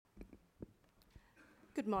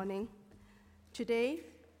Good morning. Today,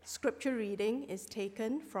 scripture reading is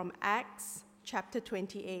taken from Acts chapter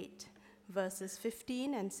 28, verses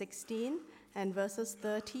 15 and 16, and verses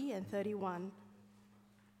 30 and 31.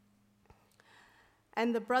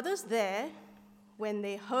 And the brothers there, when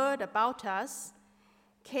they heard about us,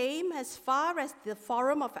 came as far as the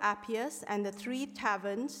Forum of Appius and the 3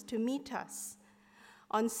 taverns to meet us.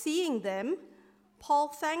 On seeing them, Paul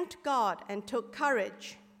thanked God and took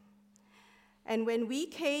courage. And when we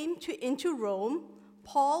came into Rome,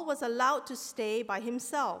 Paul was allowed to stay by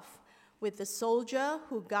himself with the soldier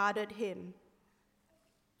who guarded him.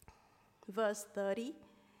 Verse 30,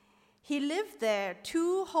 he lived there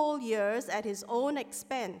 2 whole years at his own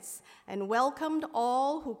expense and welcomed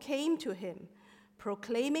all who came to him,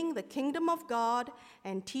 proclaiming the kingdom of God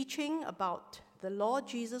and teaching about the Lord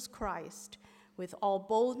Jesus Christ with all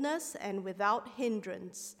boldness and without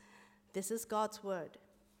hindrance. This is God's word.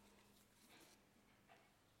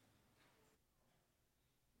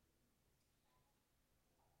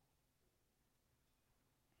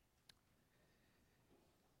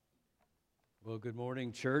 Well, good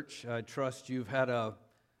morning, church. I trust you've had a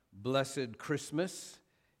blessed Christmas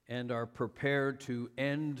and are prepared to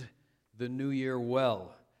end the new year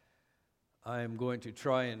well. I am going to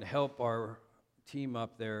try and help our team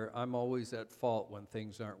up there. I'm always at fault when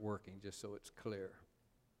things aren't working, just so it's clear.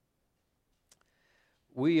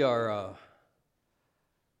 We are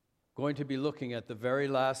going to be looking at the very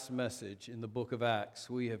last message in the book of Acts.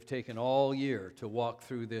 We have taken all year to walk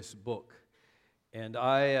through this book. And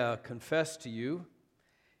I confess to you,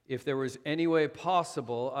 if there was any way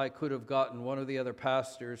possible I could have gotten one of the other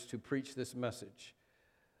pastors to preach this message,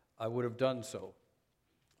 I would have done so.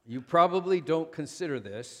 You probably don't consider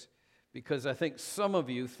this because I think some of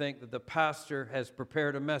you think that the pastor has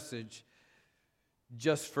prepared a message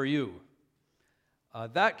just for you.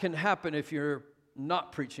 That can happen if you're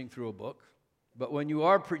not preaching through a book, but when you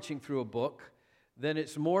are preaching through a book, then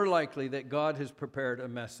it's more likely that God has prepared a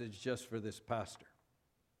message just for this pastor.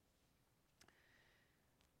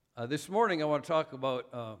 This morning I want to talk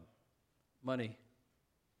about money.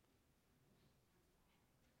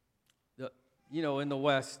 In the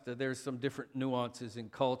West, there's some different nuances in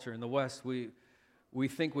culture. In the West, we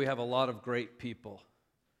think we have a lot of great people,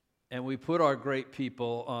 and we put our great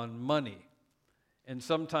people on money. And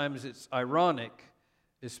sometimes it's ironic,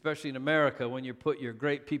 especially in America, when you put your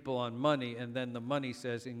great people on money and then the money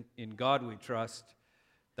says, in God we trust.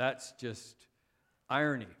 That's just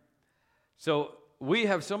irony. So we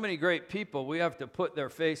have so many great people, we have to put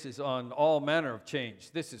their faces on all manner of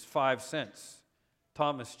change. This is 5 cents,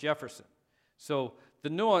 Thomas Jefferson. So the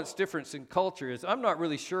nuanced difference in culture is, I'm not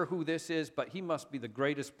really sure who this is, but he must be the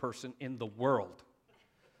greatest person in the world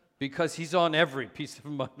because he's on every piece of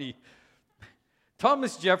money.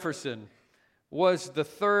 Thomas Jefferson was the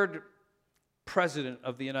 3rd president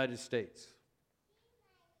of the United States.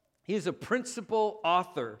 He is a principal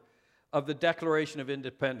author of the Declaration of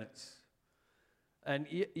Independence. And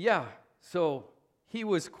so he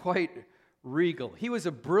was quite regal. He was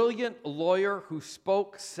a brilliant lawyer who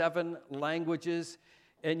spoke 7 languages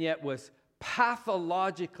and yet was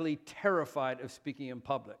pathologically terrified of speaking in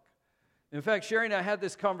public. In fact, Sherry and I had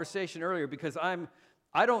this conversation earlier because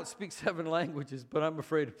I don't speak 7 languages, but I'm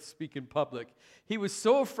afraid of speaking in public. He was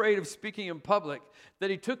so afraid of speaking in public that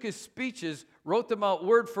he took his speeches, wrote them out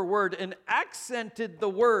word for word, and accented the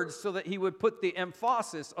words so that he would put the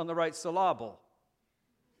emphasis on the right syllable.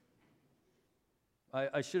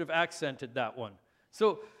 I should have accented that one.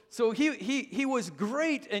 So he was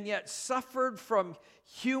great and yet suffered from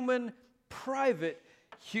private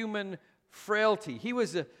human frailty. He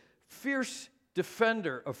was a fierce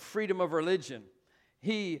defender of freedom of religion.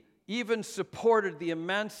 He even supported the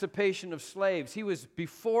emancipation of slaves. He was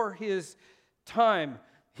before his time.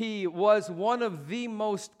 He was one of the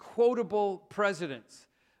most quotable presidents.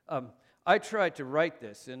 I tried to write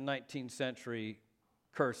this in 19th century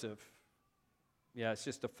cursive. Yeah, it's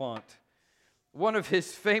just a font. One of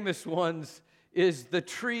his famous ones is, "The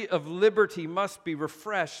tree of liberty must be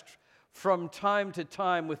refreshed from time to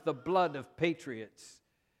time with the blood of patriots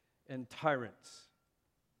and tyrants."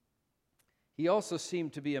 He also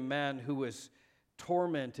seemed to be a man who was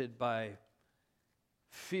tormented by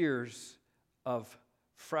fears of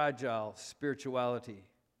fragile spirituality.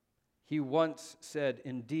 He once said,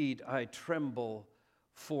 "Indeed, I tremble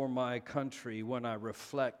for my country when I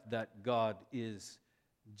reflect that God is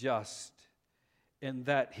just and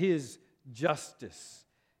that his justice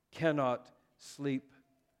cannot sleep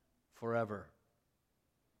forever."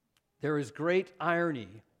 There is great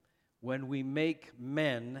irony when we make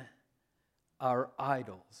men our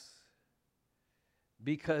idols.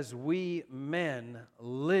 because we men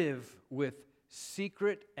live with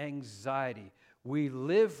secret anxiety. We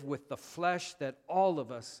live with the flesh that all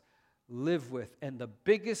of us live with. And the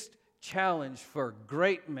biggest challenge for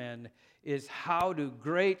great men is, how do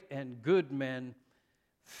great and good men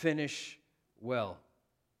finish well?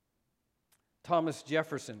 Thomas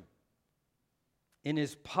Jefferson, in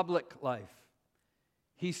his public life,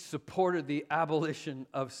 he supported the abolition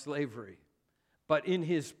of slavery. But in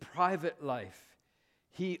his private life,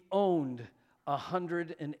 he owned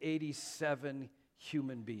 187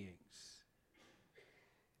 human beings.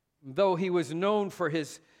 Though he was known for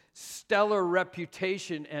his stellar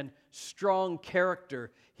reputation and strong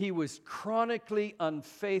character, he was chronically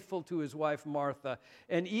unfaithful to his wife Martha,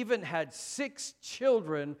 and even had 6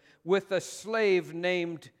 children with a slave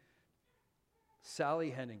named Sally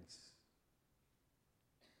Hennings.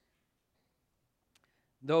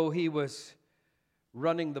 Though he was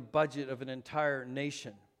running the budget of an entire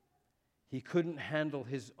nation, he couldn't handle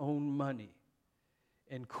his own money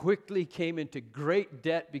and quickly came into great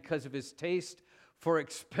debt because of his taste for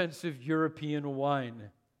expensive European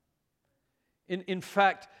wine. In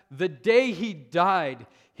fact, the day he died,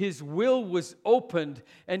 his will was opened,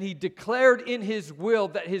 and he declared in his will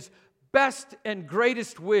that his best and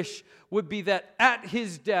greatest wish would be that at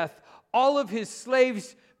his death, all of his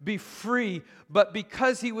slaves be free. But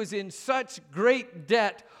because he was in such great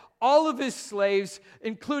debt, all of his slaves,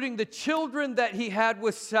 including the children that he had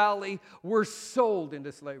with Sally, were sold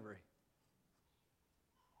into slavery.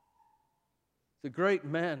 The great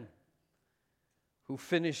man who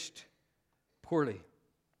finished poorly.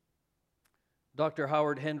 Dr.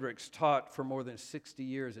 Howard Hendricks taught for more than 60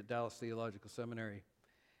 years at Dallas Theological Seminary,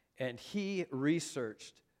 and he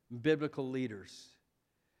researched biblical leaders.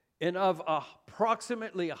 And of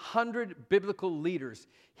approximately 100 biblical leaders,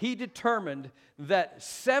 he determined that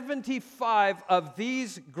 75 of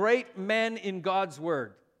these great men in God's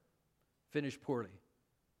Word finished poorly.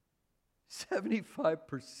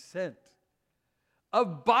 75%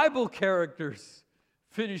 of Bible characters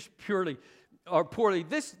finished poorly.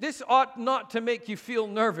 This ought not to make you feel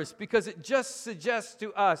nervous, because it just suggests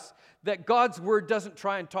to us that God's Word doesn't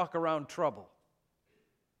try and talk around trouble.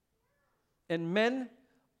 And men,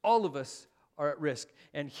 all of us are at risk.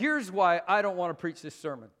 And here's why I don't want to preach this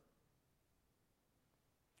sermon.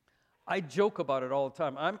 I joke about it all the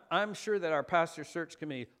time. I'm sure that our pastor search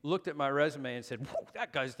committee looked at my resume and said,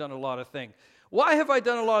 that guy's done a lot of things. Why have I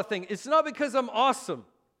done a lot of things? It's not because I'm awesome.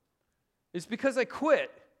 It's because I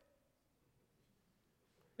quit.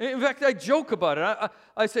 In fact, I joke about it.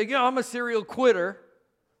 I say, I'm a serial quitter.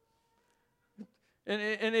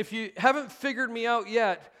 And if you haven't figured me out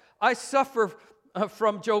yet, I suffer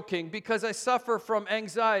from joking because I suffer from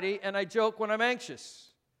anxiety, and I joke when I'm anxious.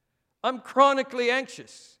 I'm chronically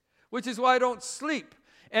anxious, which is why I don't sleep.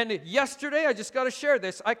 And yesterday, I just got to share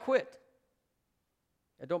this, I quit.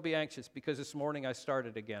 And don't be anxious, because this morning I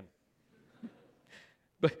started again.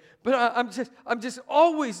 But I'm just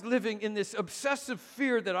always living in this obsessive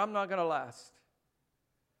fear that I'm not going to last.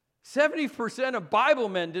 70% of Bible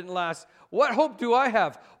men didn't last. What hope do I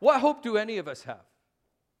have? What hope do any of us have?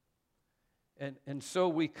 And so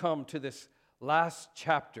we come to this last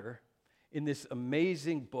chapter in this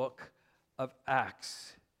amazing book of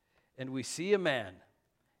Acts. And we see a man,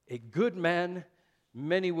 a good man,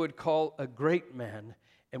 many would call a great man.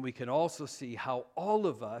 And we can also see how all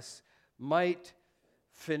of us might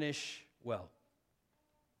finish well.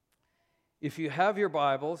 If you have your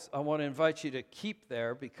Bibles, I want to invite you to keep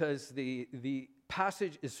there, because the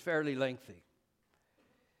passage is fairly lengthy.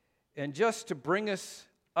 And just to bring us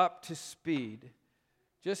up to speed,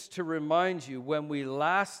 just to remind you, when we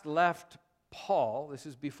last left Paul, this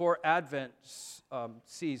is before Advent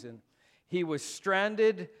season, he was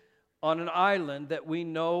stranded on an island that we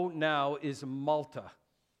know now is Malta.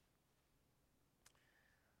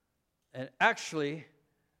 And actually,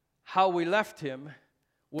 how we left him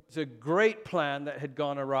was a great plan that had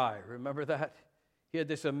gone awry. Remember that? He had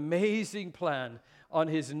this amazing plan on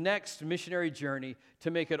his next missionary journey to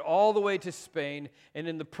make it all the way to Spain, and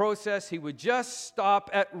in the process, he would just stop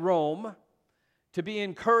at Rome to be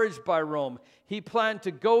encouraged by Rome. He planned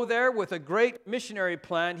to go there with a great missionary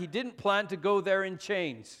plan. He didn't plan to go there in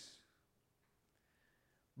chains.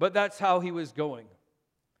 But that's how he was going.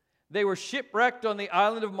 They were shipwrecked on the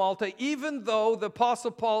island of Malta, even though the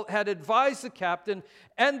Apostle Paul had advised the captain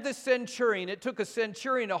and the centurion. It took a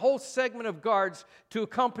centurion, a whole segment of guards, to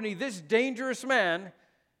accompany this dangerous man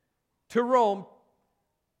to Rome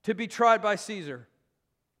to be tried by Caesar.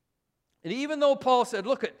 And even though Paul said,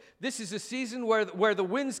 look, this is a season where the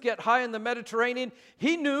winds get high in the Mediterranean,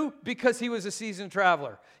 he knew because he was a seasoned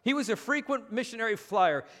traveler. He was a frequent missionary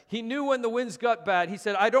flyer. He knew when the winds got bad. He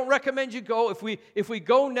said, I don't recommend you go. If we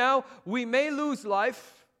go now, we may lose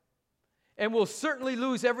life, and we'll certainly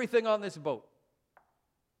lose everything on this boat.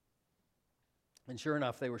 And sure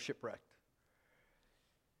enough, they were shipwrecked.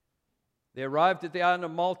 They arrived at the island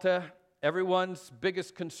of Malta. Everyone's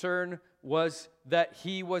biggest concern was that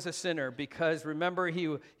he was a sinner, because remember,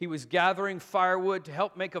 he was gathering firewood to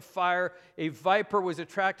help make a fire. A viper was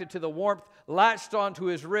attracted to the warmth, latched onto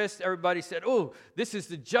his wrist. Everybody said, oh, this is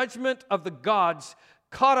the judgment of the gods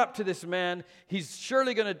caught up to this man. He's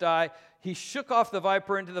surely going to die. He shook off the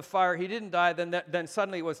viper into the fire. He didn't die. Then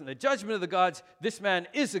suddenly it wasn't the judgment of the gods. This man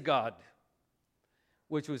is a god,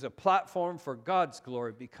 which was a platform for God's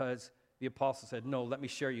glory, because the apostle said, no, let me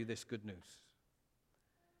share you this good news.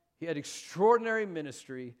 He had extraordinary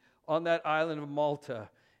ministry on that island of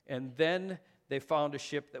Malta, and then they found a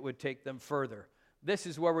ship that would take them further. This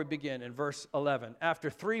is where we begin in verse 11.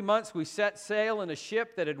 After 3 months, we set sail in a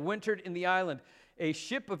ship that had wintered in the island, a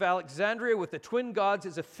ship of Alexandria with the twin gods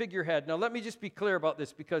as a figurehead. Now, let me just be clear about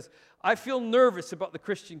this, because I feel nervous about the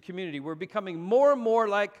Christian community. We're becoming more and more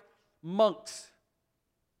like monks.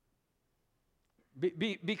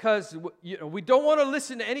 Because we don't want to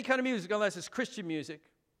listen to any kind of music unless it's Christian music.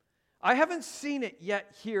 I haven't seen it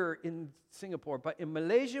yet here in Singapore, but in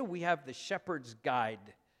Malaysia we have the Shepherd's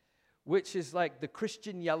Guide, which is like the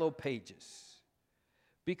Christian Yellow Pages.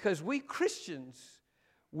 Because we Christians,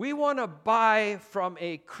 we want to buy from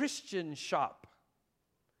a Christian shop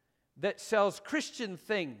that sells Christian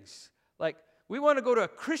things. Like, we want to go to a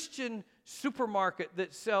Christian supermarket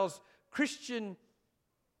that sells Christian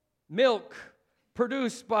milk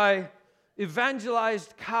produced by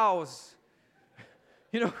evangelized cows.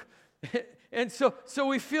 And so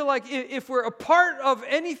we feel like if we're a part of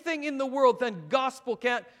anything in the world, then gospel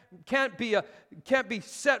can't be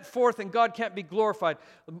set forth and God can't be glorified.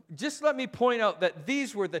 Just let me point out that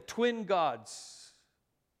these were the twin gods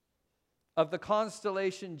of the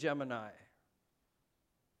constellation Gemini.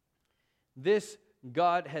 This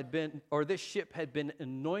ship had been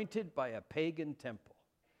anointed by a pagan temple.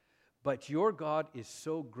 But your God is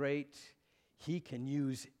so great, he can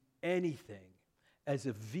use anything as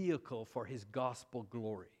a vehicle for his gospel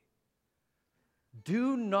glory.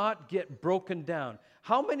 Do not get broken down.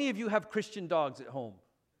 How many of you have Christian dogs at home?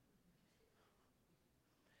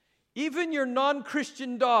 Even your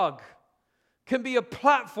non-Christian dog can be a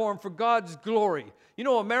platform for God's glory. You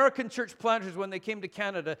know, American church planters, when they came to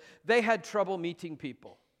Canada, they had trouble meeting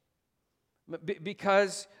people.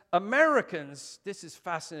 Because Americans, this is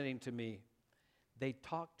fascinating to me, they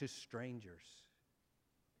talk to strangers.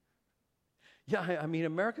 Yeah, I mean,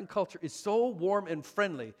 American culture is so warm and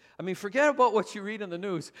friendly. I mean, forget about what you read in the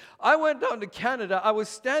news. I went down to Canada. I was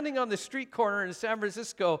standing on the street corner in San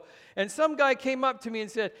Francisco, and some guy came up to me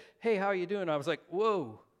and said, hey, how are you doing? I was like,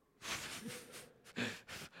 whoa.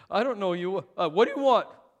 I don't know you. What do you want?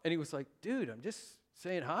 And he was like, dude, I'm just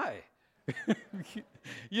saying hi.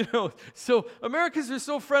 So Americans are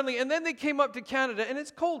so friendly. And then they came up to Canada, and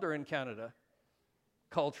it's colder in Canada,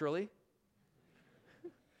 culturally.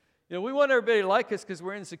 We want everybody to like us because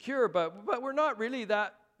we're insecure, but we're not really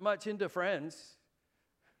that much into friends.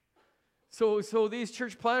 So these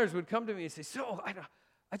church planners would come to me and say,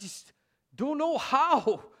 I just don't know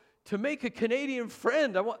how to make a Canadian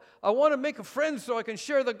friend. I want to make a friend so I can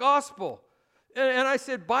share the gospel. And I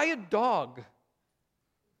said, buy a dog.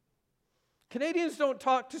 Canadians don't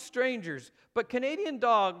talk to strangers, but Canadian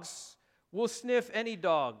dogs will sniff any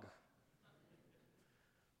dog.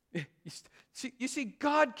 You see,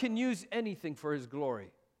 God can use anything for his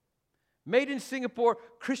glory. Made in Singapore,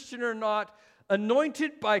 Christian or not,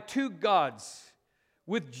 anointed by two gods,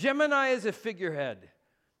 with Gemini as a figurehead.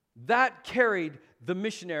 That carried the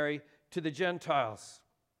missionary to the Gentiles.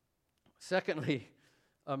 Secondly,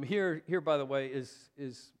 here by the way,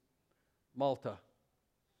 is Malta.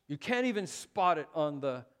 You can't even spot it on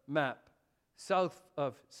the map, south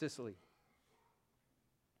of Sicily.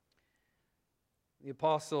 The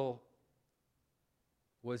apostle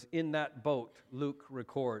was in that boat, Luke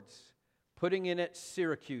records, putting in it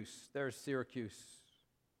Syracuse. There's Syracuse.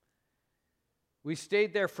 We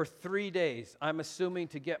stayed there for 3 days, I'm assuming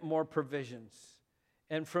to get more provisions.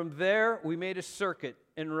 And from there, we made a circuit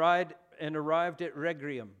and arrived at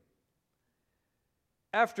Rhegium.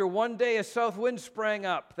 After 1 day, a south wind sprang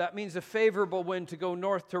up. That means a favorable wind to go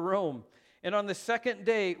north to Rome. And on the second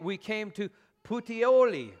day, we came to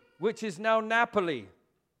Puteoli, which is now Napoli.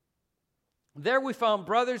 There we found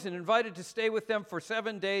brothers and invited to stay with them for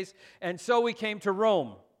 7 days, and so we came to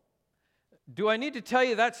Rome. Do I need to tell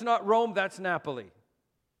you that's not Rome, that's Napoli?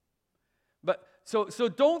 But so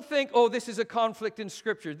don't think, oh, this is a conflict in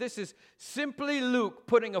Scripture. This is simply Luke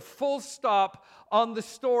putting a full stop on the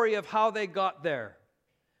story of how they got there.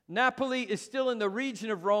 Napoli is still in the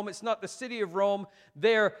region of Rome. It's not the city of Rome.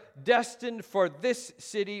 They're destined for this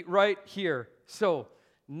city right here. So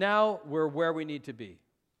now we're where we need to be.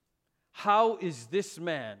 How is this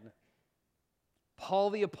man, Paul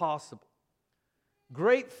the Apostle,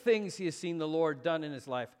 great things he has seen the Lord done in his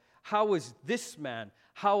life, how is this man,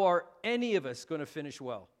 how are any of us going to finish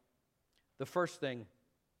well? The first thing,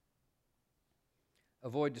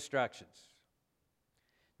 avoid distractions.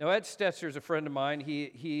 Now, Ed Stetzer is a friend of mine.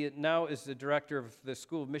 He now is the director of the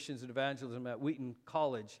School of Missions and Evangelism at Wheaton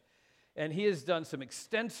College. And he has done some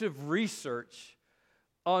extensive research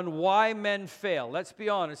on why men fail. Let's be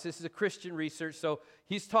honest, this is a Christian research, so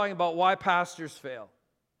he's talking about why pastors fail.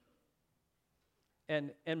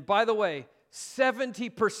 And by the way,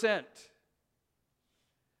 70%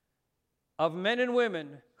 of men and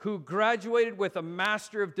women who graduated with a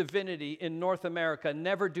Master of Divinity in North America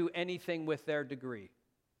never do anything with their degree.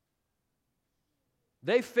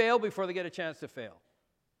 They fail before they get a chance to fail.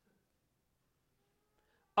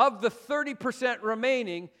 Of the 30%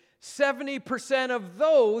 remaining, 70% of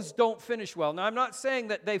those don't finish well. Now, I'm not saying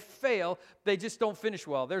that they fail, they just don't finish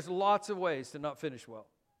well. There's lots of ways to not finish well.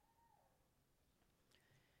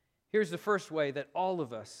 Here's the first way that all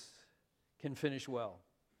of us can finish well.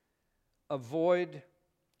 Avoid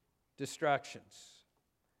distractions.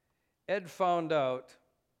 Ed found out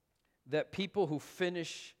that people who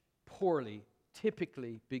finish poorly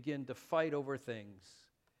typically begin to fight over things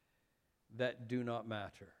that do not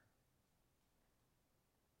matter.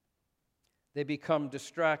 They become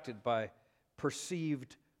distracted by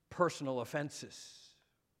perceived personal offenses.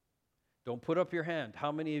 Don't put up your hand.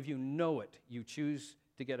 How many of you know it? You choose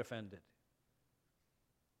to get offended.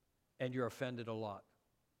 And you're offended a lot.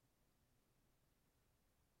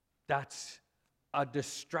 That's a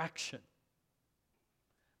distraction.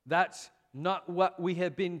 That's not what we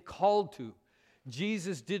have been called to.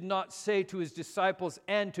 Jesus did not say to his disciples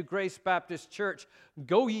and to Grace Baptist Church,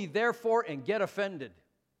 "Go ye therefore and get offended."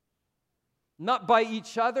 Not by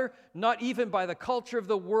each other, not even by the culture of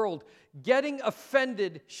the world. Getting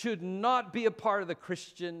offended should not be a part of the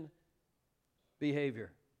Christian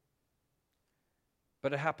behavior.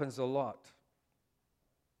 But it happens a lot.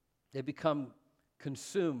 They become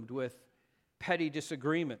consumed with petty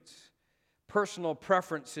disagreements, personal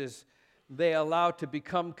preferences they allow to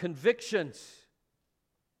become convictions.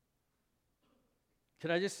 Can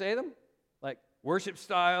I just say them? Like worship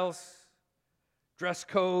styles, dress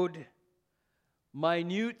code,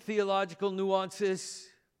 minute theological nuances.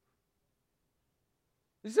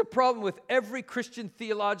 This is a problem with every Christian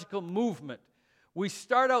theological movement. We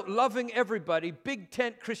start out loving everybody, big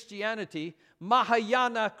tent Christianity,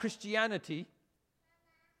 Mahayana Christianity,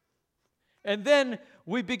 and then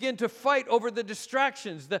we begin to fight over the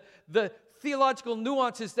distractions, the theological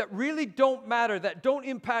nuances that really don't matter, that don't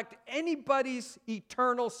impact anybody's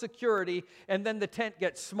eternal security, and then the tent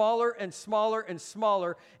gets smaller and smaller and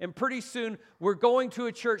smaller, and pretty soon we're going to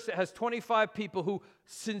a church that has 25 people who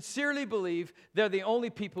sincerely believe they're the only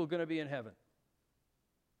people going to be in heaven.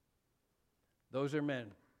 Those are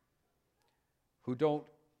men who don't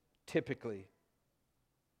typically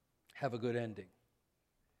have a good ending.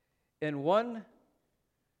 And one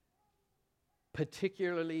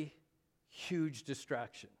particularly huge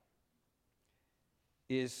distraction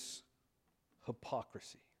is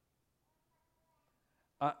hypocrisy.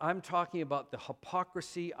 I'm talking about the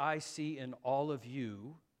hypocrisy I see in all of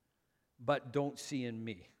you, but don't see in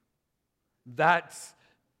me. That's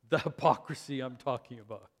the hypocrisy I'm talking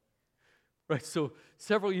about. Right, so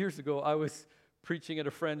several years ago, I was preaching at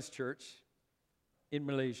a friend's church in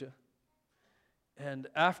Malaysia. And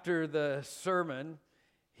after the sermon,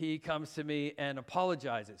 he comes to me and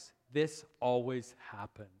apologizes. This always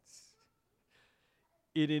happens.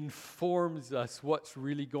 It informs us what's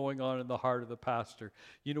really going on in the heart of the pastor.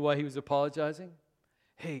 You know why he was apologizing?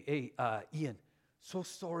 Hey, Ian, so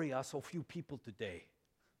sorry so few people today.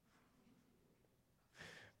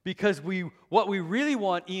 Because what we really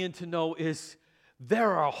want Ian to know is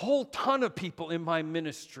there are a whole ton of people in my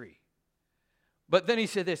ministry. But then he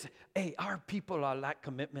said this, hey, our people are lack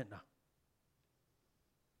commitment now.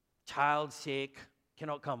 Child sick,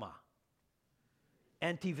 cannot come.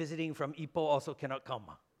 Auntie visiting from Ipoh also cannot come.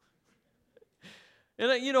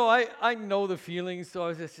 And I know the feelings, so I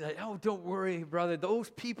was just like, oh, don't worry, brother. Those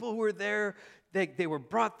people who were there, they were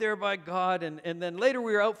brought there by God. And then later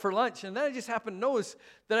we were out for lunch, and then I just happened to notice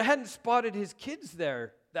that I hadn't spotted his kids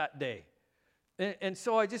there that day. And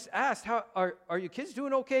so I just asked, "How are your kids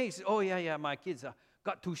doing okay?" He said, "Oh, yeah, my kids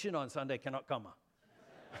got tuition on Sunday, cannot come."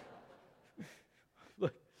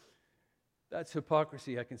 Look, that's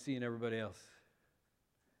hypocrisy I can see in everybody else,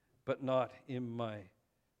 but not in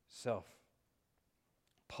myself.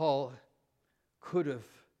 Paul could have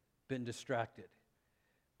been distracted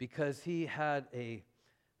because he had a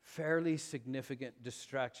fairly significant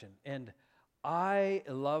distraction. And I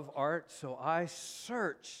love art, so I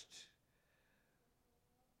searched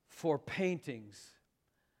for paintings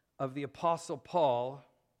of the Apostle Paul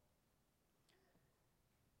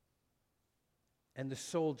and the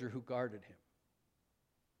soldier who guarded him.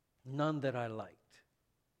 None that I liked.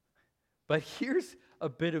 But here's a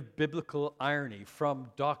bit of biblical irony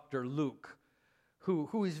from Dr. Luke,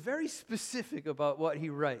 who is very specific about what he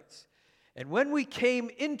writes. And when we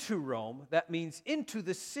came into Rome, that means into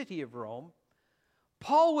the city of Rome,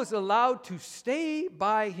 Paul was allowed to stay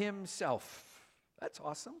by himself. That's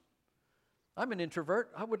awesome. I'm an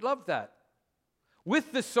introvert. I would love that.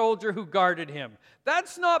 With the soldier who guarded him.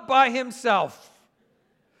 That's not by himself.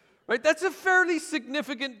 Right? That's a fairly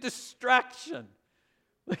significant distraction.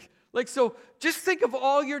 So just think of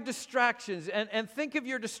all your distractions and think of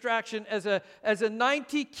your distraction as a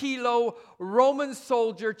 90-kilo Roman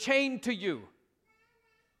soldier chained to you.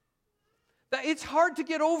 It's hard to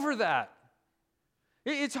get over that.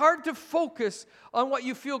 It's hard to focus on what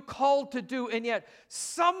you feel called to do, and yet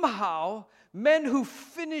somehow men who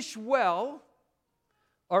finish well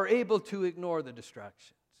are able to ignore the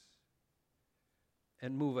distractions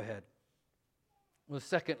and move ahead. Well,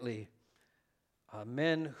 secondly,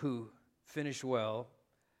 men who finish well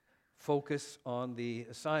focus on the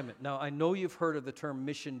assignment. Now, I know you've heard of the term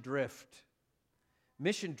mission drift.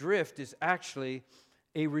 Mission drift is actually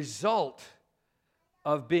a result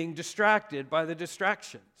of being distracted by the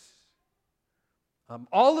distractions.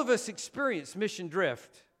 All of us experience mission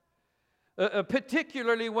drift,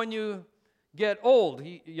 particularly when you get old.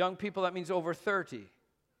 Young people, that means over 30.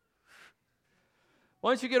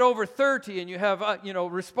 Once you get over 30 and you have,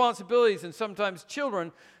 responsibilities and sometimes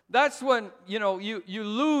children, that's when, you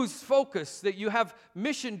lose focus, that you have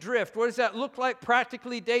mission drift. What does that look like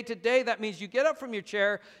practically day to day? That means you get up from your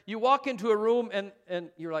chair, you walk into a room, and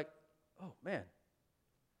you're like, oh, man,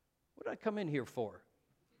 what did I come in here for?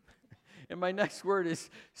 And my next word is,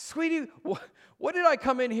 sweetie, what did I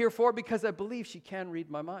come in here for? Because I believe she can read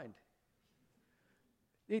my mind.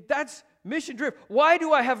 That's mission drift. Why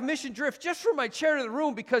do I have mission drift? Just from my chair in the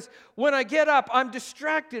room, because when I get up, I'm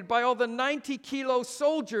distracted by all the 90-kilo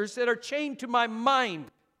soldiers that are chained to my mind.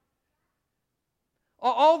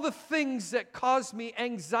 All the things that cause me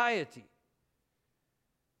anxiety.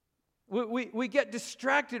 We get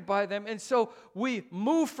distracted by them, and so we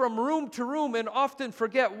move from room to room and often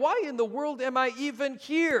forget, why in the world am I even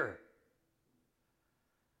here?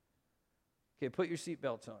 Okay, put your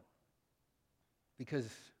seatbelts on.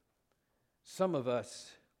 Because some of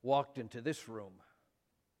us walked into this room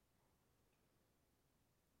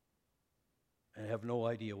and have no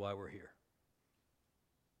idea why we're here.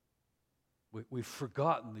 We've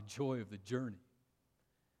forgotten the joy of the journey.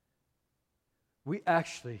 We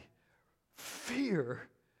actually fear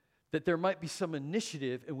that there might be some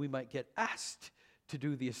initiative and we might get asked to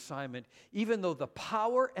do the assignment, even though the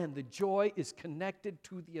power and the joy is connected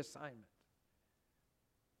to the assignment.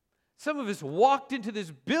 Some of us walked into this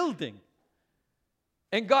building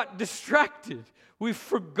and got distracted. We've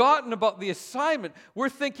forgotten about the assignment. We're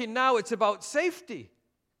thinking now it's about safety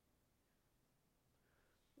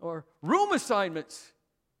or room assignments.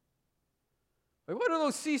 What are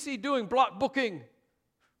those CC doing? Block booking.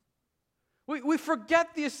 We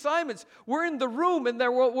forget the assignments. We're in the room and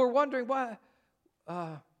we're wondering, why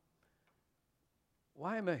am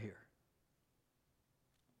I here?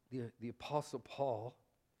 The Apostle Paul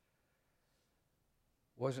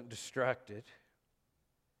wasn't distracted,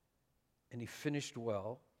 and he finished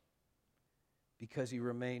well because he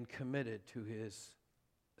remained committed to his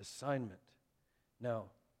assignment.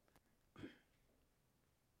 Now,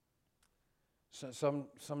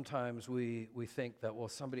 sometimes we think that, well,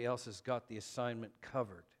 somebody else has got the assignment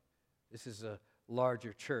covered. This is a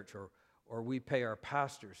larger church, or we pay our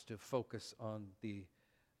pastors to focus on the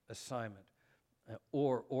assignment.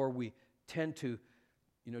 Or we tend to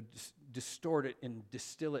distort it and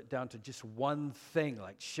distill it down to just one thing,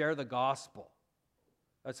 like share the gospel.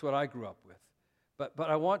 That's what I grew up with. But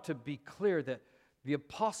I want to be clear that the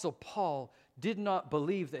Apostle Paul did not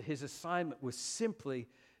believe that his assignment was simply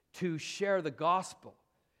to share the gospel.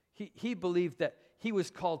 He believed that he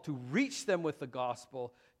was called to reach them with the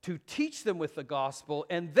gospel, to teach them with the gospel,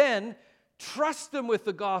 and then trust them with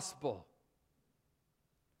the gospel.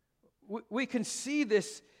 we can see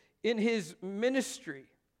this in his ministry.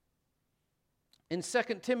 In 2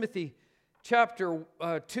 Timothy chapter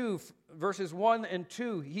 2, verses 1 and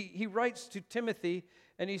 2, he writes to Timothy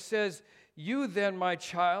and he says, "You then, my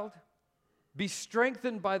child, be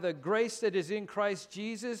strengthened by the grace that is in Christ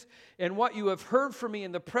Jesus, and what you have heard from me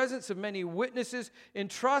in the presence of many witnesses,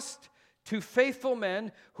 entrust to faithful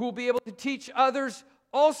men who will be able to teach others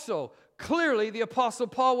also." Clearly, the Apostle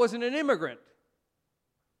Paul wasn't an immigrant.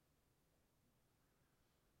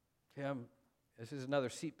 Okay, this is another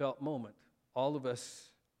seatbelt moment. All of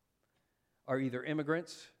us are either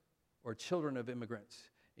immigrants or children of immigrants.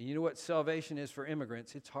 And you know what salvation is for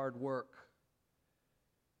immigrants? It's hard work.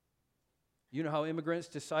 You know how immigrants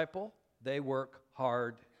disciple? They work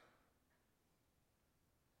hard.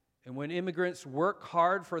 And when immigrants work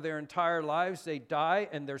hard for their entire lives, they die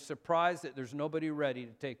and they're surprised that there's nobody ready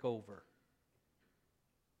to take over.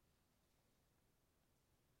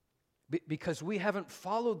 Because we haven't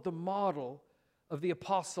followed the model of the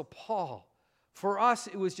Apostle Paul. For us,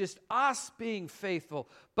 it was just us being faithful.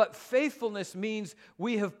 But faithfulness means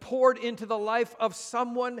we have poured into the life of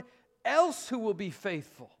someone else who will be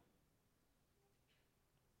faithful.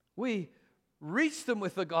 We reach them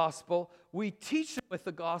with the gospel, we teach them with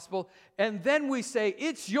the gospel, and then we say,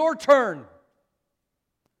 "It's your turn."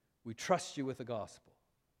 We trust you with the gospel.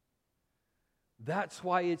 That's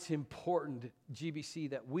why it's important, GBC,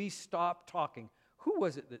 that we stop talking. Who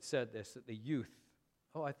was it that said this, that the youth,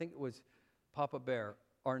 I think it was Papa Bear,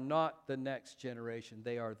 are not the next generation,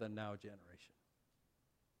 they are the now generation.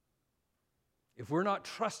 If we're not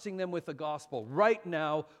trusting them with the gospel right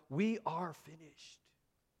now, we are finished.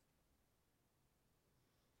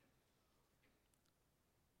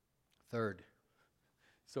 Third,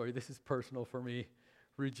 this is personal for me.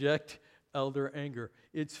 Reject elder anger.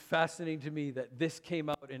 It's fascinating to me that this came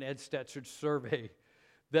out in Ed Stetzer's survey,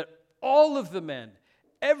 that all of the men,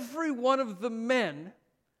 every one of the men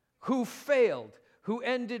who failed, who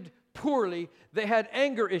ended poorly, they had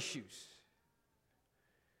anger issues.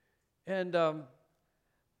 And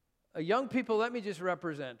young people, let me just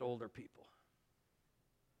represent older people.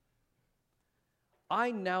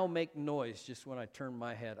 I now make noise just when I turn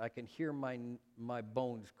my head. I can hear my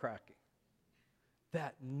bones cracking.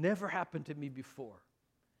 That never happened to me before.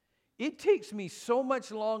 It takes me so much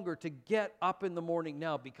longer to get up in the morning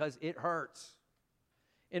now because it hurts.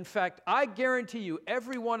 In fact, I guarantee you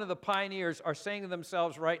every one of the pioneers are saying to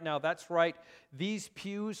themselves right now, "That's right, these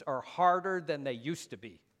pews are harder than they used to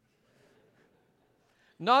be."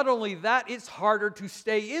 Not only that, it's harder to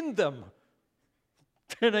stay in them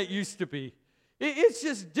than it used to be. It's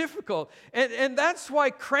just difficult. And that's why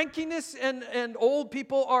crankiness and old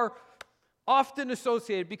people are often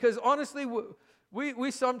associated. Because honestly, we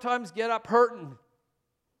sometimes get up hurting.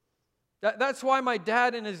 That's why my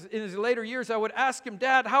dad in his later years, I would ask him,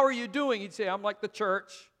 "Dad, how are you doing?" He'd say, "I'm like the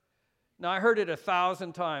church." Now, I heard it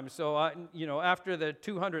 1,000 times. So, after the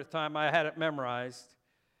 200th time, I had it memorized.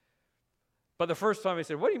 But the first time I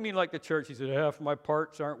said, "What do you mean like the church?" He said, "Half my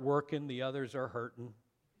parts aren't working, the others are hurting."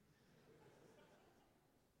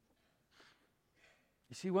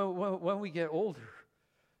 You see, when we get older,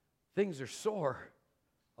 things are sore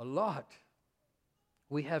a lot.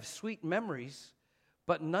 We have sweet memories,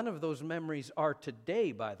 but none of those memories are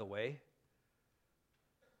today, by the way.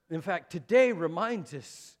 In fact, today reminds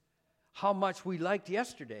us how much we liked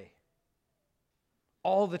yesterday.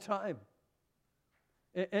 All the time.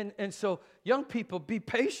 And so, young people, be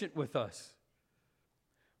patient with us.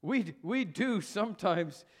 We do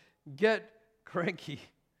sometimes get cranky,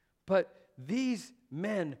 but these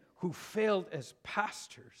men who failed as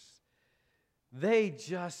pastors, they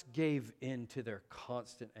just gave in to their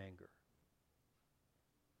constant anger.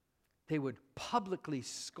 They would publicly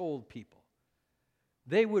scold people.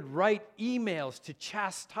 They would write emails to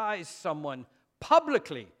chastise someone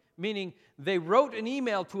publicly, meaning they wrote an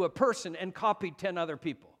email to a person and copied 10 other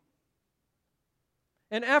people.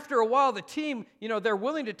 And after a while, the team, they're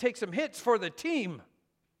willing to take some hits for the team.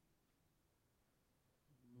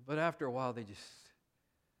 But after a while,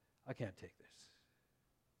 I can't take this.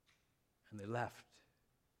 And they left.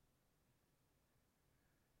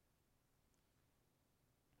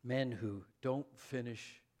 Men who don't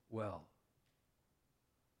finish well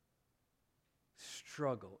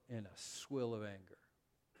struggle in a swill of anger.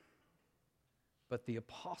 But the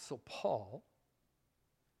Apostle Paul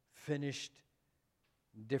finished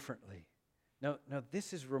differently. Now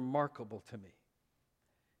this is remarkable to me.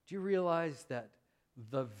 Do you realize that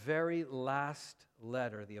the very last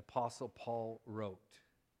letter the Apostle Paul wrote,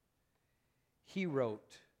 he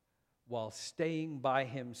wrote while staying by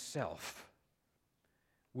himself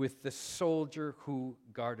with the soldier who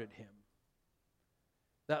guarded him?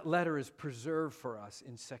 That letter is preserved for us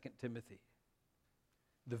in 2 Timothy.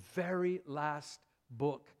 The very last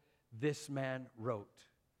book this man wrote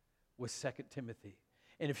was 2 Timothy.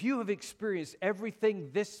 And if you have experienced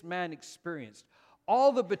everything this man experienced,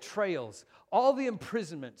 all the betrayals, all the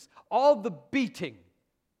imprisonments, all the beating,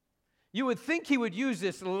 you would think he would use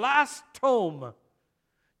this last tome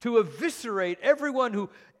to eviscerate everyone who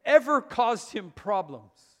ever caused him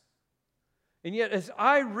problems. And yet, as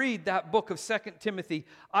I read that book of 2 Timothy,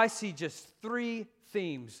 I see just three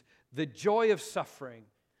themes: the joy of suffering,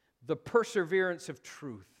 the perseverance of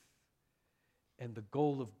truth, and the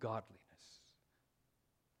goal of godliness.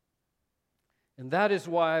 And that is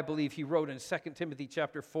why I believe he wrote in 2 Timothy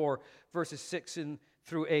chapter 4, verses 6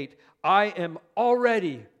 through 8, I am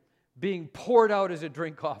already being poured out as a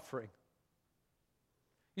drink offering.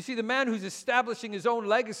 You see, the man who's establishing his own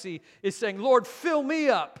legacy is saying, Lord, fill me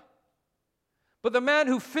up. But the man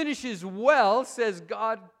who finishes well says,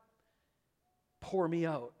 God, pour me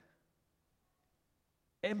out.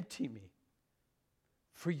 Empty me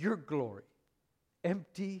for your glory.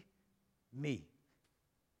 Empty me.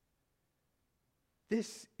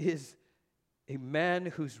 This is a man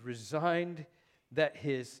who's resigned that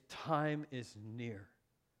his time is near.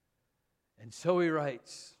 And so he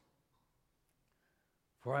writes,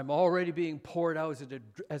 for I'm already being poured out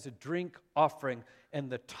as a drink offering, and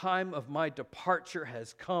the time of my departure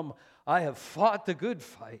has come. I have fought the good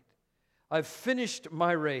fight. I've finished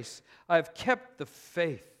my race. I've kept the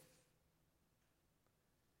faith.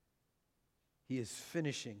 He is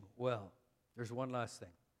finishing well. There's one last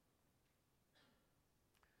thing.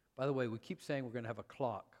 By the way, we keep saying we're going to have a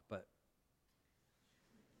clock, but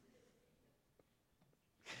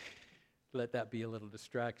let that be a little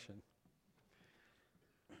distraction.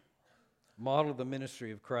 Model the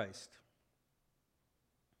ministry of Christ.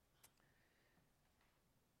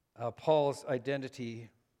 Paul's identity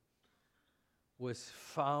was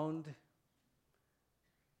found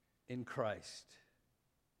in Christ,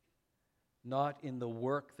 not in the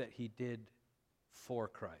work that he did for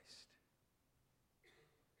Christ.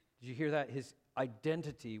 Did you hear that? His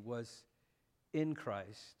identity was in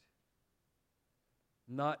Christ,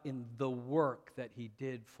 not in the work that he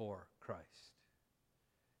did for Christ.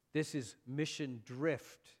 This is mission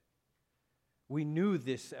drift. We knew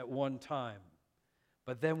this at one time,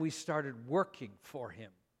 but then we started working for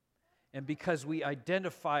him. And because we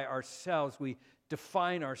identify ourselves, we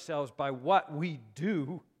define ourselves by what we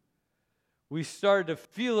do, we started to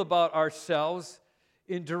feel about ourselves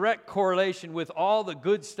in direct correlation with all the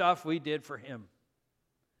good stuff we did for him.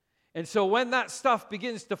 And so when that stuff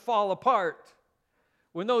begins to fall apart,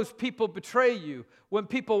 when those people betray you, when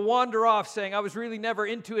people wander off saying, I was really never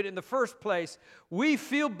into it in the first place, we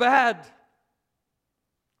feel bad.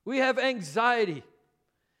 We have anxiety.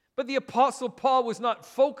 But the Apostle Paul was not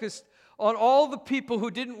focused on all the people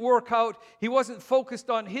who didn't work out. He wasn't focused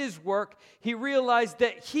on his work. He realized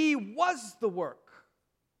that he was the work.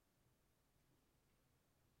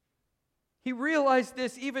 He realized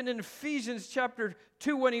this even in Ephesians chapter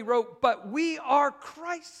 2 when he wrote, but we are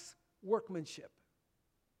Christ's workmanship.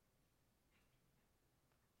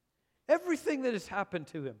 Everything that has happened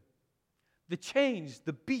to him, the change,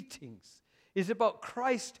 the beatings, is about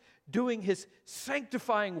Christ doing his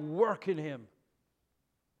sanctifying work in him.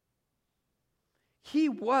 He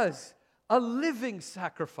was a living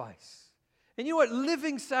sacrifice. And you know what?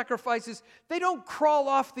 Living sacrifices, they don't crawl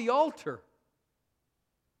off the altar.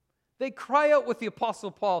 They cry out with the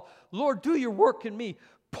Apostle Paul, Lord, do your work in me.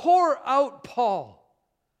 Pour out Paul.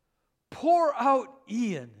 Pour out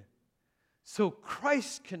Ian. So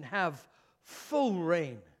Christ can have full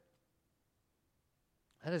reign.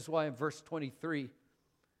 That is why in verse 23,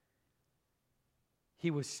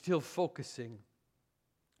 he was still focusing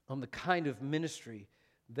on the kind of ministry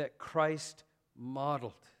that Christ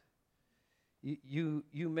modeled. You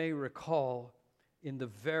may recall in the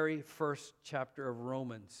very first chapter of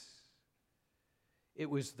Romans, it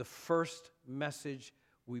was the first message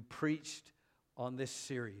we preached on this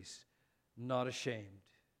series, Not Ashamed.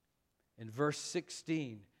 In verse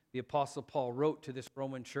 16, the Apostle Paul wrote to this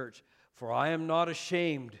Roman church, for I am not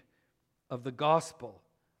ashamed of the gospel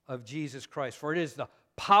of Jesus Christ, for it is the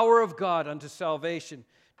power of God unto salvation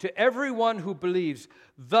to everyone who believes,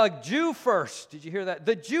 the Jew first. Did you hear that?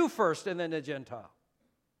 The Jew first and then the Gentile.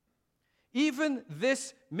 Even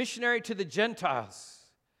this missionary to the Gentiles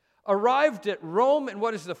arrived at Rome, and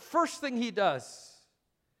what is the first thing he does?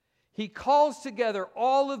 He calls together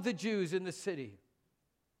all of the Jews in the city.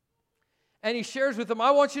 And he shares with them, I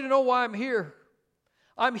want you to know why I'm here.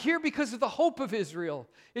 I'm here because of the hope of Israel.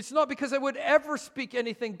 It's not because I would ever speak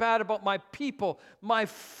anything bad about my people, my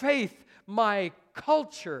faith, my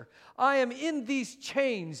culture. I am in these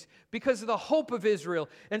chains because of the hope of Israel.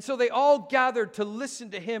 And so they all gathered to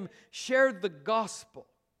listen to him share the gospel.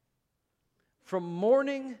 From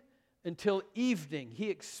morning until evening, he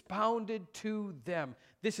expounded to them.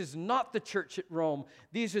 This is not the church at Rome.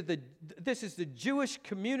 This is the Jewish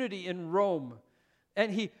community in Rome.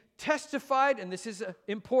 And he testified, and this is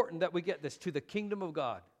important that we get this, to the kingdom of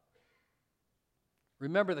God.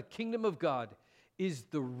 Remember, the kingdom of God is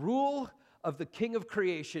the rule of the King of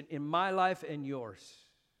creation in my life and yours.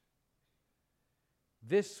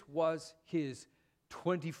 This was his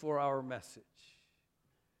 24-hour message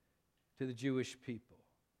to the Jewish people.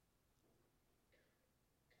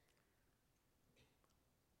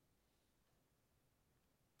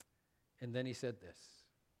 And then he said this,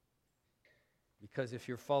 because if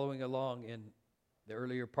you're following along in the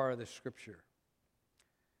earlier part of the scripture,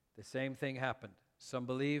 the same thing happened. Some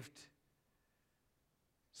believed,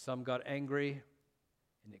 some got angry,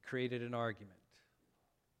 and it created an argument.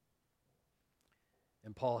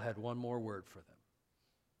 And Paul had one more word for them.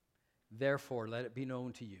 Therefore, let it be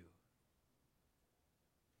known to you,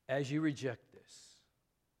 as you reject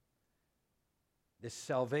this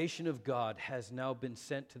salvation of God has now been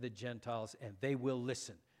sent to the Gentiles, and they will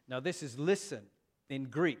listen. Now, this is listen in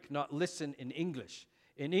Greek, not listen in English.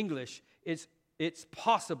 In English, it's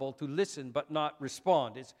possible to listen but not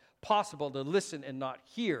respond. It's possible to listen and not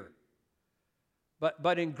hear.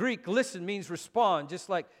 But in Greek, listen means respond, just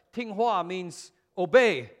like tinghua means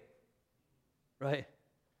obey. Right?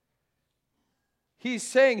 He's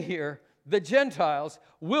saying here, the Gentiles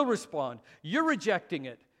will respond. You're rejecting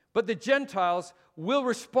it, but the Gentiles will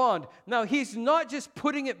respond. Now, he's not just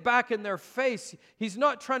putting it back in their face. He's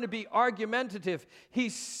not trying to be argumentative.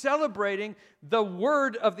 He's celebrating the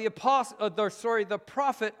word of the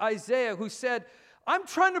prophet Isaiah, who said, I'm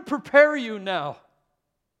trying to prepare you now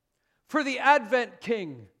for the Advent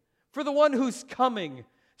King, for the one who's coming.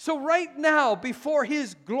 So right now, before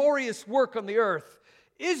his glorious work on the earth,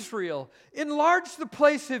 Israel, enlarge the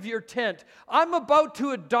place of your tent. I'm about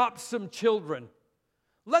to adopt some children.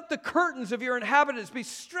 Let the curtains of your inhabitants be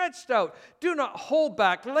stretched out. Do not hold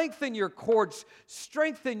back. Lengthen your cords.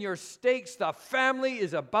 Strengthen your stakes. The family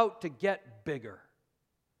is about to get bigger.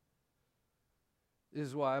 This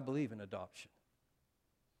is why I believe in adoption.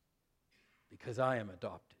 Because I am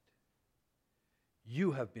adopted.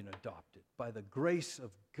 You have been adopted by the grace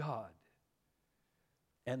of God.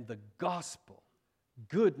 And the gospel,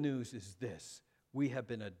 good news is this: we have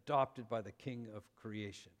been adopted by the King of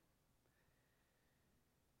creation.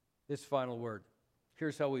 This final word.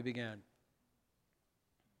 Here's how we began.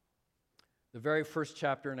 The very first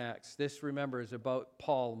chapter in Acts. This, remember, is about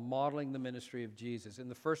Paul modeling the ministry of Jesus. In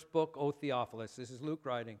the first book, O Theophilus, this is Luke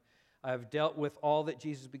writing, I have dealt with all that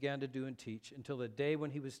Jesus began to do and teach until the day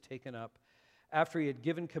when he was taken up, after he had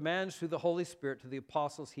given commands through the Holy Spirit to the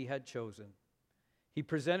apostles he had chosen. He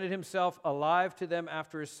presented himself alive to them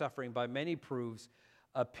after his suffering by many proofs,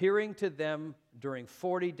 appearing to them during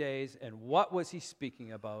 40 days. And what was he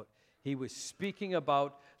speaking about? He was speaking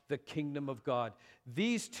about the kingdom of God.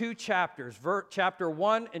 These two chapters, chapter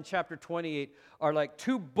 1 and chapter 28, are like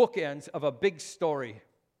two bookends of a big story.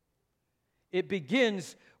 It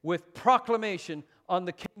begins with proclamation on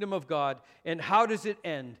the kingdom of God. And how does it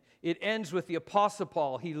end? It ends with the Apostle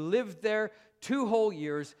Paul. He lived there 2 whole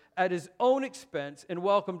years at his own expense and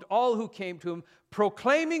welcomed all who came to him,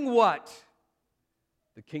 proclaiming what?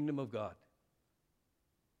 The kingdom of God.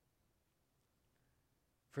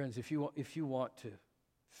 Friends, if you want to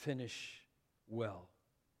finish well,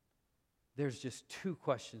 there's just 2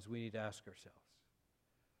 questions we need to ask ourselves.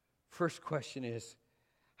 First question is,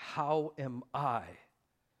 how am I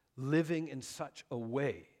living in such a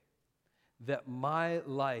way that my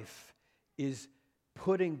life is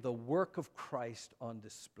putting the work of Christ on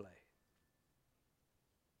display?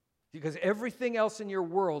 Because everything else in your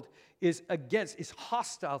world is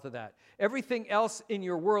hostile to that. Everything else in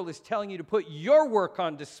your world is telling you to put your work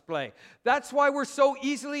on display. That's why we're so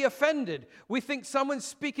easily offended. We think someone's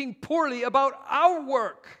speaking poorly about our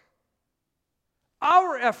work,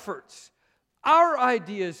 our efforts, our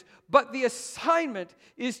ideas. But the assignment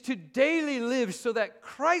is to daily live so that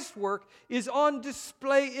Christ's work is on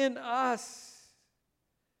display in us.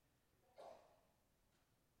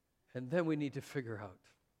 And then we need to figure out,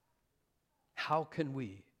 how can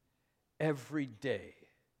we every day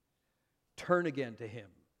turn again to him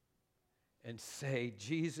and say,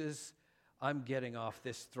 Jesus, I'm getting off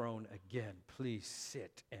this throne again. Please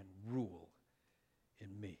sit and rule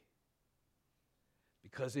in me.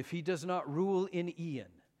 Because if he does not rule in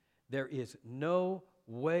Ian, there is no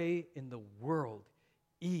way in the world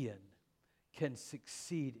Ian can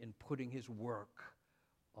succeed in putting his work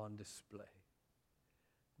on display.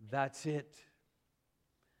 That's it.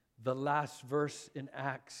 The last verse in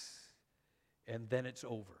Acts, and then it's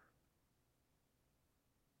over.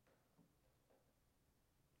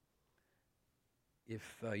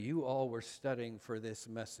 If you all were studying for this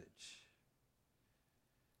message,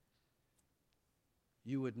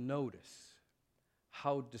 you would notice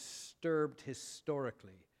how disturbed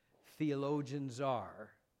historically theologians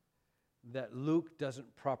are that Luke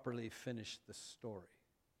doesn't properly finish the story.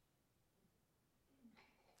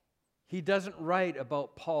 He doesn't write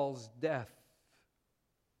about Paul's death.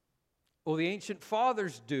 Oh, the ancient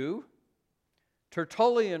fathers do.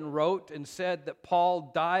 Tertullian wrote and said that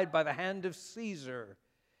Paul died by the hand of Caesar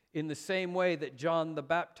in the same way that John the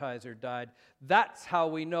Baptizer died. That's how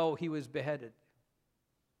we know he was beheaded.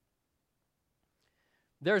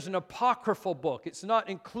 There's an apocryphal book. It's not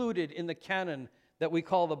included in the canon that we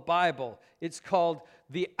call the Bible. It's called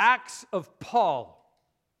the Acts of Paul.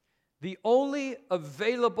 The only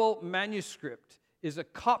available manuscript is a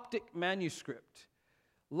Coptic manuscript.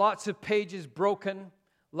 Lots of pages broken,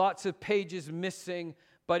 lots of pages missing.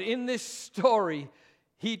 But in this story,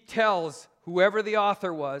 he tells whoever the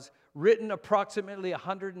author was, written approximately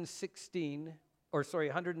 160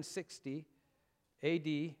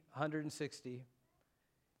 AD, 160.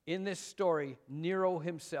 In this story, Nero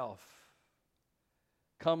himself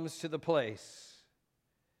comes to the place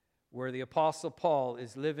where the Apostle Paul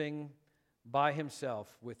is living by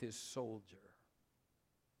himself with his soldier.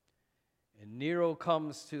 And Nero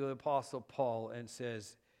comes to the Apostle Paul and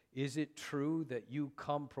says, "Is it true that you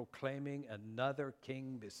come proclaiming another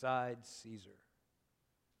king besides Caesar?"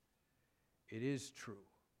 "It is true.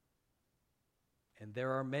 And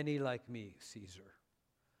there are many like me, Caesar,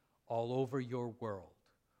 all over your world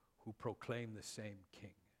who proclaim the same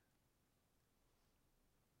king."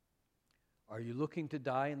 Are you looking to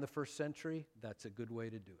die in the first century? That's a good way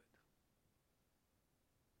to do it.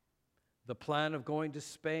 The plan of going to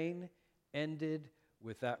Spain ended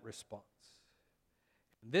with that response.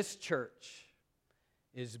 This church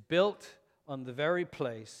is built on the very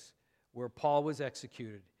place where Paul was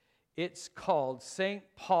executed. It's called St.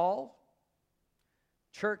 Paul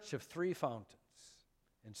Church of Three Fountains.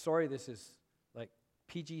 And sorry, this is like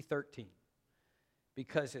PG-13.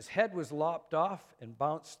 Because his head was lopped off and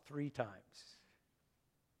bounced 3 times.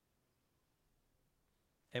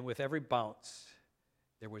 And with every bounce,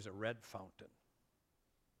 there was a red fountain.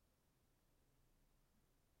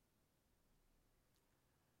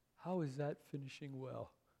 How is that finishing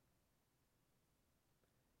well?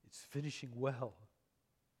 It's finishing well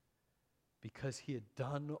because he had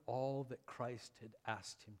done all that Christ had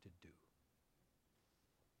asked him to do.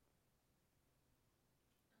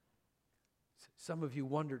 Some of you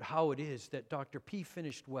wondered how it is that Dr. P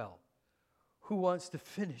finished well. Who wants to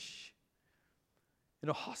finish in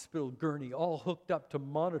a hospital gurney all hooked up to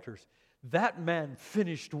monitors? That man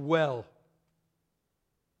finished well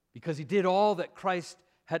because he did all that Christ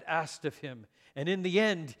had asked of him. And in the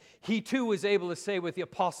end, he too was able to say with the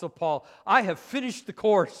Apostle Paul, "I have finished the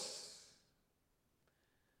course.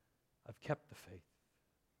 I've kept the faith."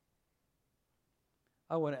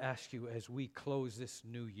 I want to ask you as we close this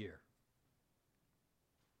new year,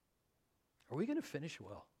 are we going to finish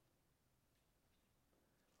well?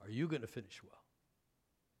 Are you going to finish well?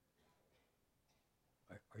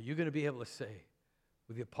 Are you going to be able to say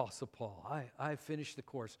with the Apostle Paul, I finished the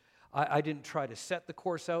course. I didn't try to set the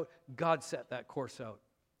course out. God set that course out.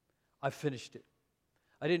 I finished it.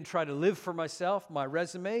 I didn't try to live for myself, my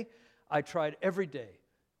resume. I tried every day,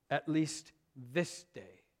 at least this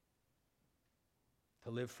day,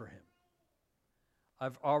 to live for him.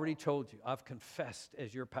 I've already told you, I've confessed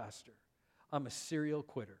as your pastor, I'm a serial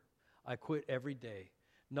quitter. I quit every day.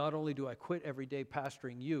 Not only do I quit every day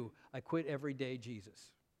pastoring you, I quit every day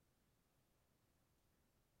Jesus.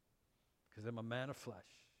 Because I'm a man of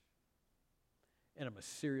flesh. And I'm a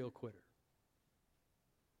serial quitter.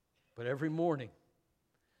 But every morning,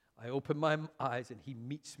 I open my eyes and he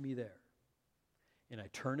meets me there. And I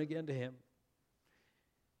turn again to him.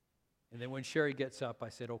 And then when Sherry gets up, I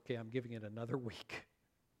said, "Okay, I'm giving it another week,"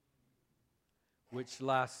 which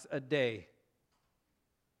lasts a day.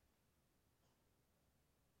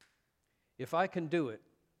 If I can do it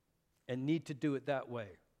and need to do it that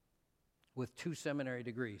way with 2 seminary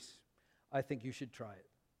degrees, I think you should try it.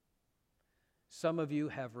 Some of you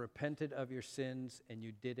have repented of your sins and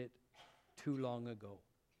you did it too long ago.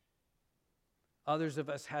 Others of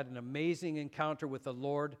us had an amazing encounter with the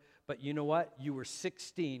Lord, but you know what? You were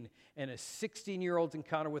 16, and a 16-year-old's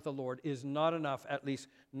encounter with the Lord is not enough, at least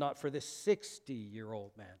not for this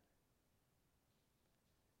 60-year-old man.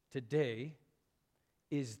 Today,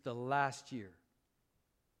 is the last year,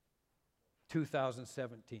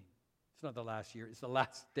 2017. It's not the last year, it's the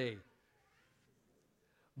last day.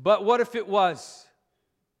 But what if it was?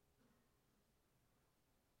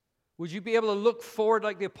 Would you be able to look forward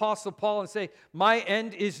like the Apostle Paul and say, my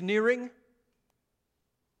end is nearing?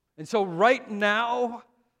 And so right now,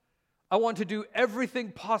 I want to do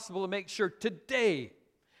everything possible to make sure today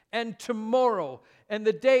and tomorrow and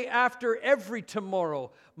the day after every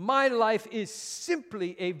tomorrow, my life is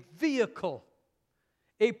simply a vehicle,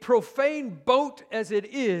 a profane boat as it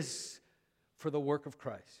is, for the work of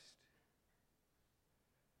Christ.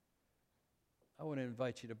 I want to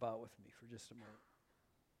invite you to bow with me for just a moment.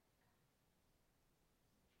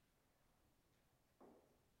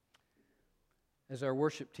 As our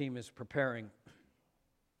worship team is preparing,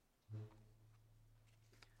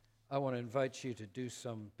 I want to invite you to do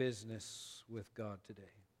some business with God today.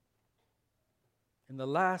 In the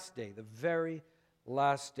last day, the very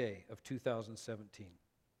last day of 2017,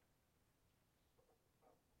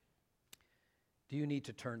 do you need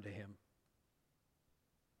to turn to Him?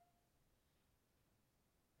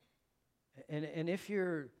 And if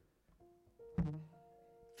you're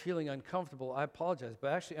feeling uncomfortable, I apologize,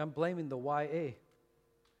 but actually I'm blaming the YA.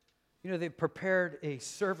 You know, they prepared a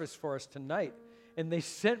service for us tonight, and they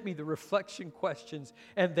sent me the reflection questions,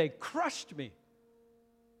 and they crushed me.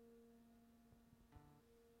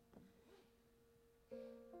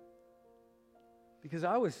 Because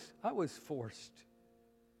I was forced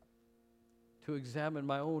to examine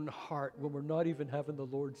my own heart when we're not even having the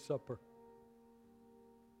Lord's Supper.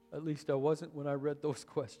 At least I wasn't when I read those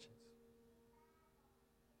questions.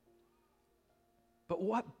 But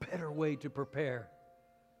what better way to prepare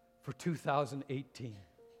for 2018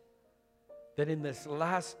 than in this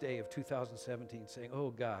last day of 2017 saying, oh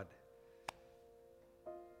God,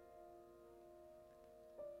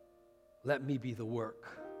 let me be the work.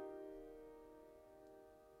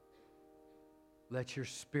 Let your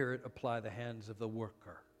Spirit apply the hands of the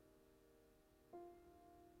worker.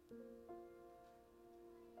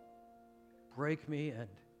 Break me and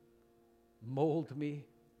mold me.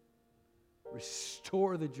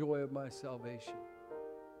 Restore the joy of my salvation.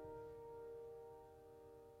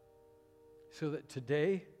 So that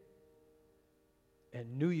today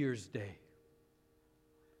and New Year's Day,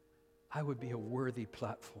 I would be a worthy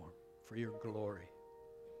platform for your glory.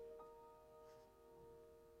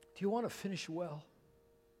 Do you want to finish well?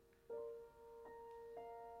 Do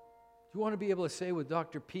you want to be able to say with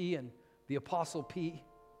Dr. P and the Apostle P,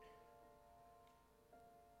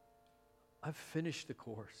 I've finished the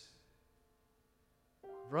course,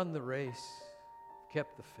 run the race,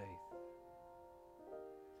 kept the faith?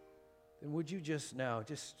 Then would you just now,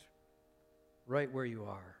 just right where you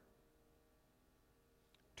are,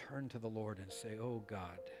 turn to the Lord and say, oh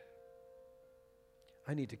God,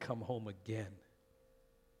 I need to come home again.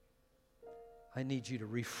 I need you to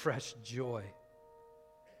refresh joy.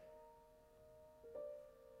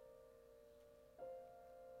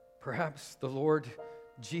 Perhaps the Lord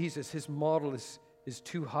Jesus, His model is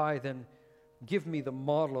too high. Then give me the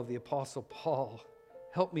model of the Apostle Paul.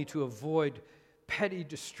 Help me to avoid petty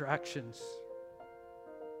distractions.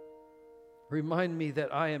 Remind me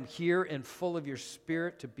that I am here and full of your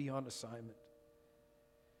Spirit to be on assignment.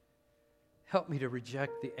 Help me to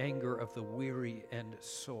reject the anger of the weary and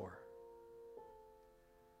sore.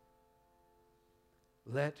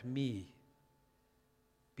 Let me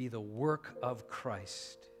be the work of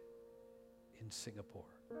Christ in Singapore.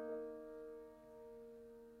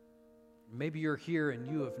 Maybe you're here and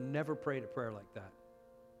you have never prayed a prayer like that.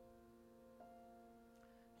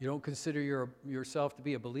 You don't consider yourself to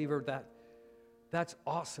be a believer. That's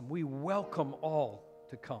awesome. We welcome all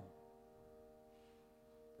to come.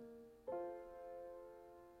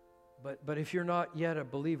 But if you're not yet a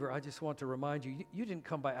believer, I just want to remind you, you didn't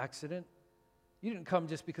come by accident. You didn't come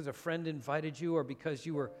just because a friend invited you or because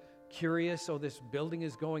you were curious, oh, this building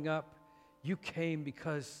is going up. You came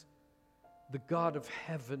because the God of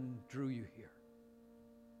heaven drew you here.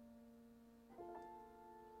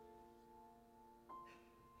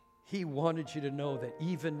 He wanted you to know that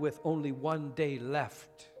even with only one day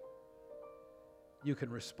left, you can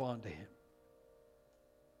respond to Him.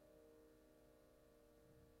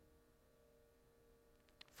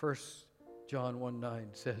 First John 1:9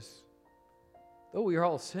 says, though we are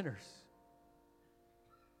all sinners,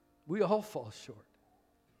 we all fall short.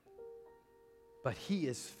 But He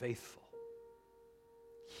is faithful.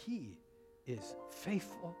 He is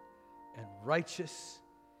faithful and righteous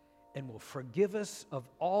and will forgive us of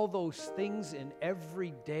all those things in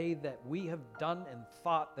every day that we have done and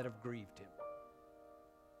thought that have grieved Him.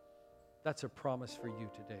 That's a promise for you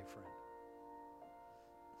today, friend.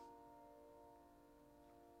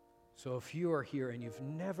 So if you are here and you've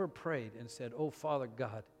never prayed and said, oh, Father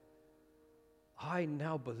God, I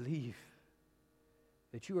now believe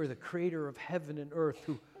that you are the creator of heaven and earth,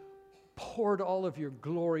 who poured all of your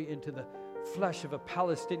glory into the flesh of a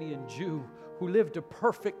Palestinian Jew who lived a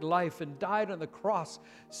perfect life and died on the cross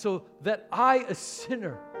so that I, a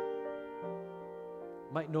sinner,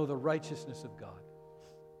 might know the righteousness of God.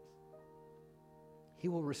 He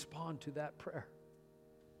will respond to that prayer.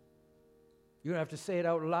 You don't have to say it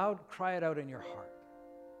out loud, cry it out in your heart.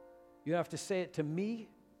 You don't have to say it to me,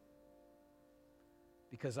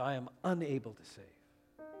 because I am unable to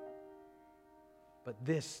save. But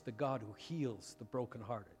this, the God who heals the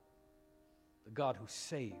brokenhearted, the God who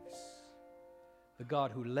saves, the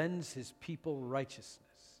God who lends his people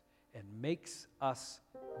righteousness and makes us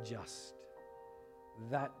just,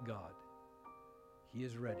 that God, he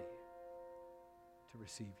is ready to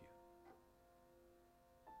receive you.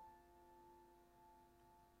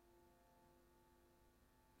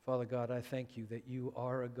 Father God, I thank you that you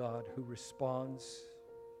are a God who responds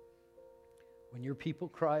when your people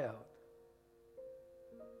cry out.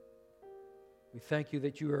 We thank you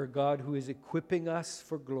that you are a God who is equipping us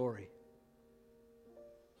for glory.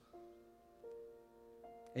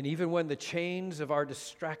 And even when the chains of our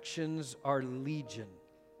distractions are legion,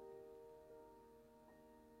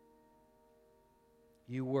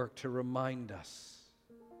 you work to remind us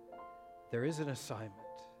there is an assignment.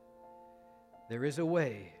 There is a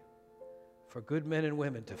way for good men and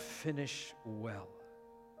women to finish well.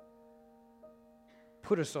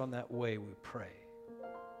 Put us on that way, we pray.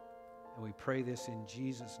 And we pray this in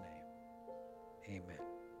Jesus' name. Amen.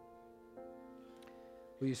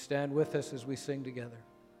 Will you stand with us as we sing together?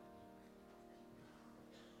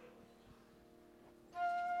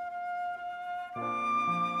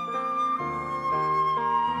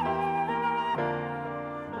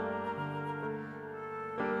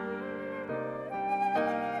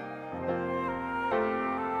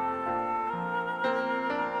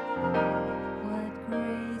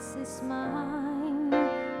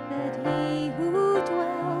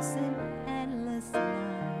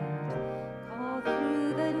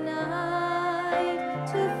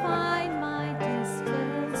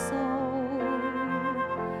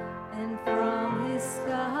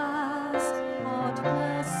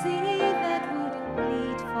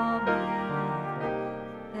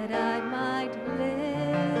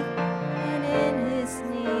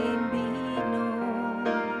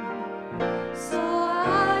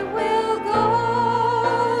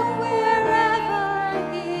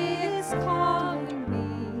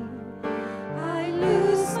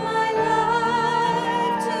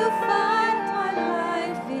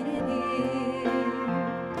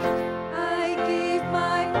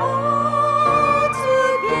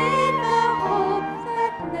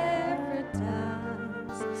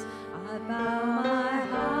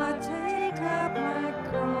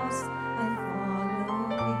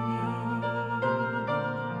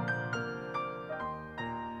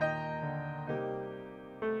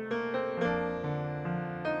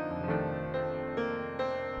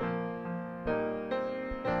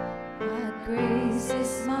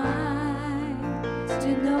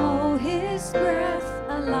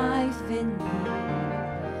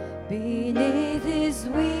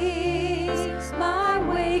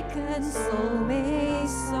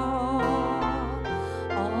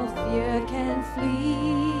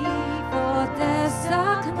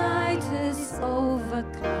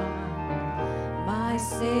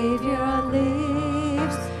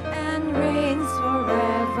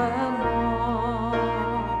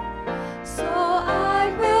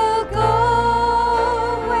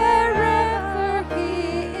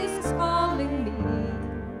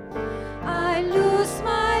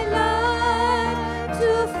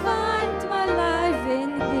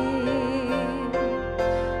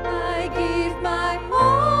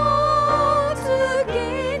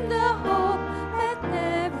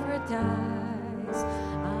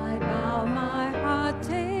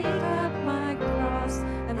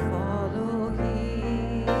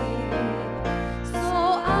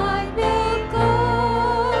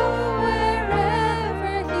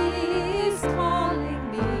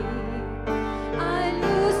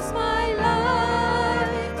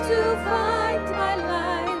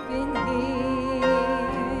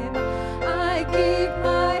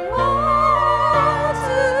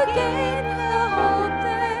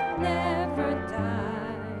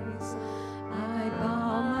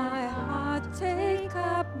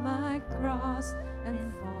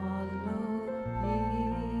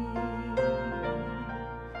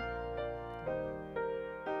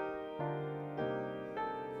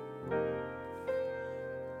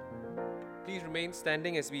 remain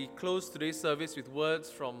standing as we close today's service with words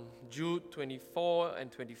from Jude 24 and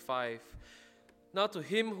 25. Now to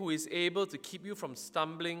him who is able to keep you from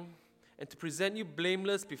stumbling and to present you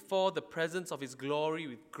blameless before the presence of his glory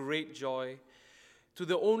with great joy, to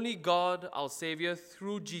the only God, our Savior,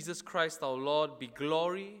 through Jesus Christ our Lord, be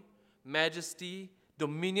glory, majesty,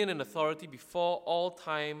 dominion, and authority before all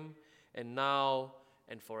time and now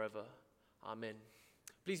and forever. Amen.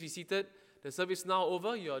 Please be seated. The service is now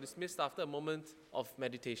over. You are dismissed after a moment of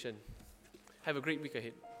meditation. Have a great week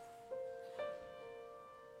ahead.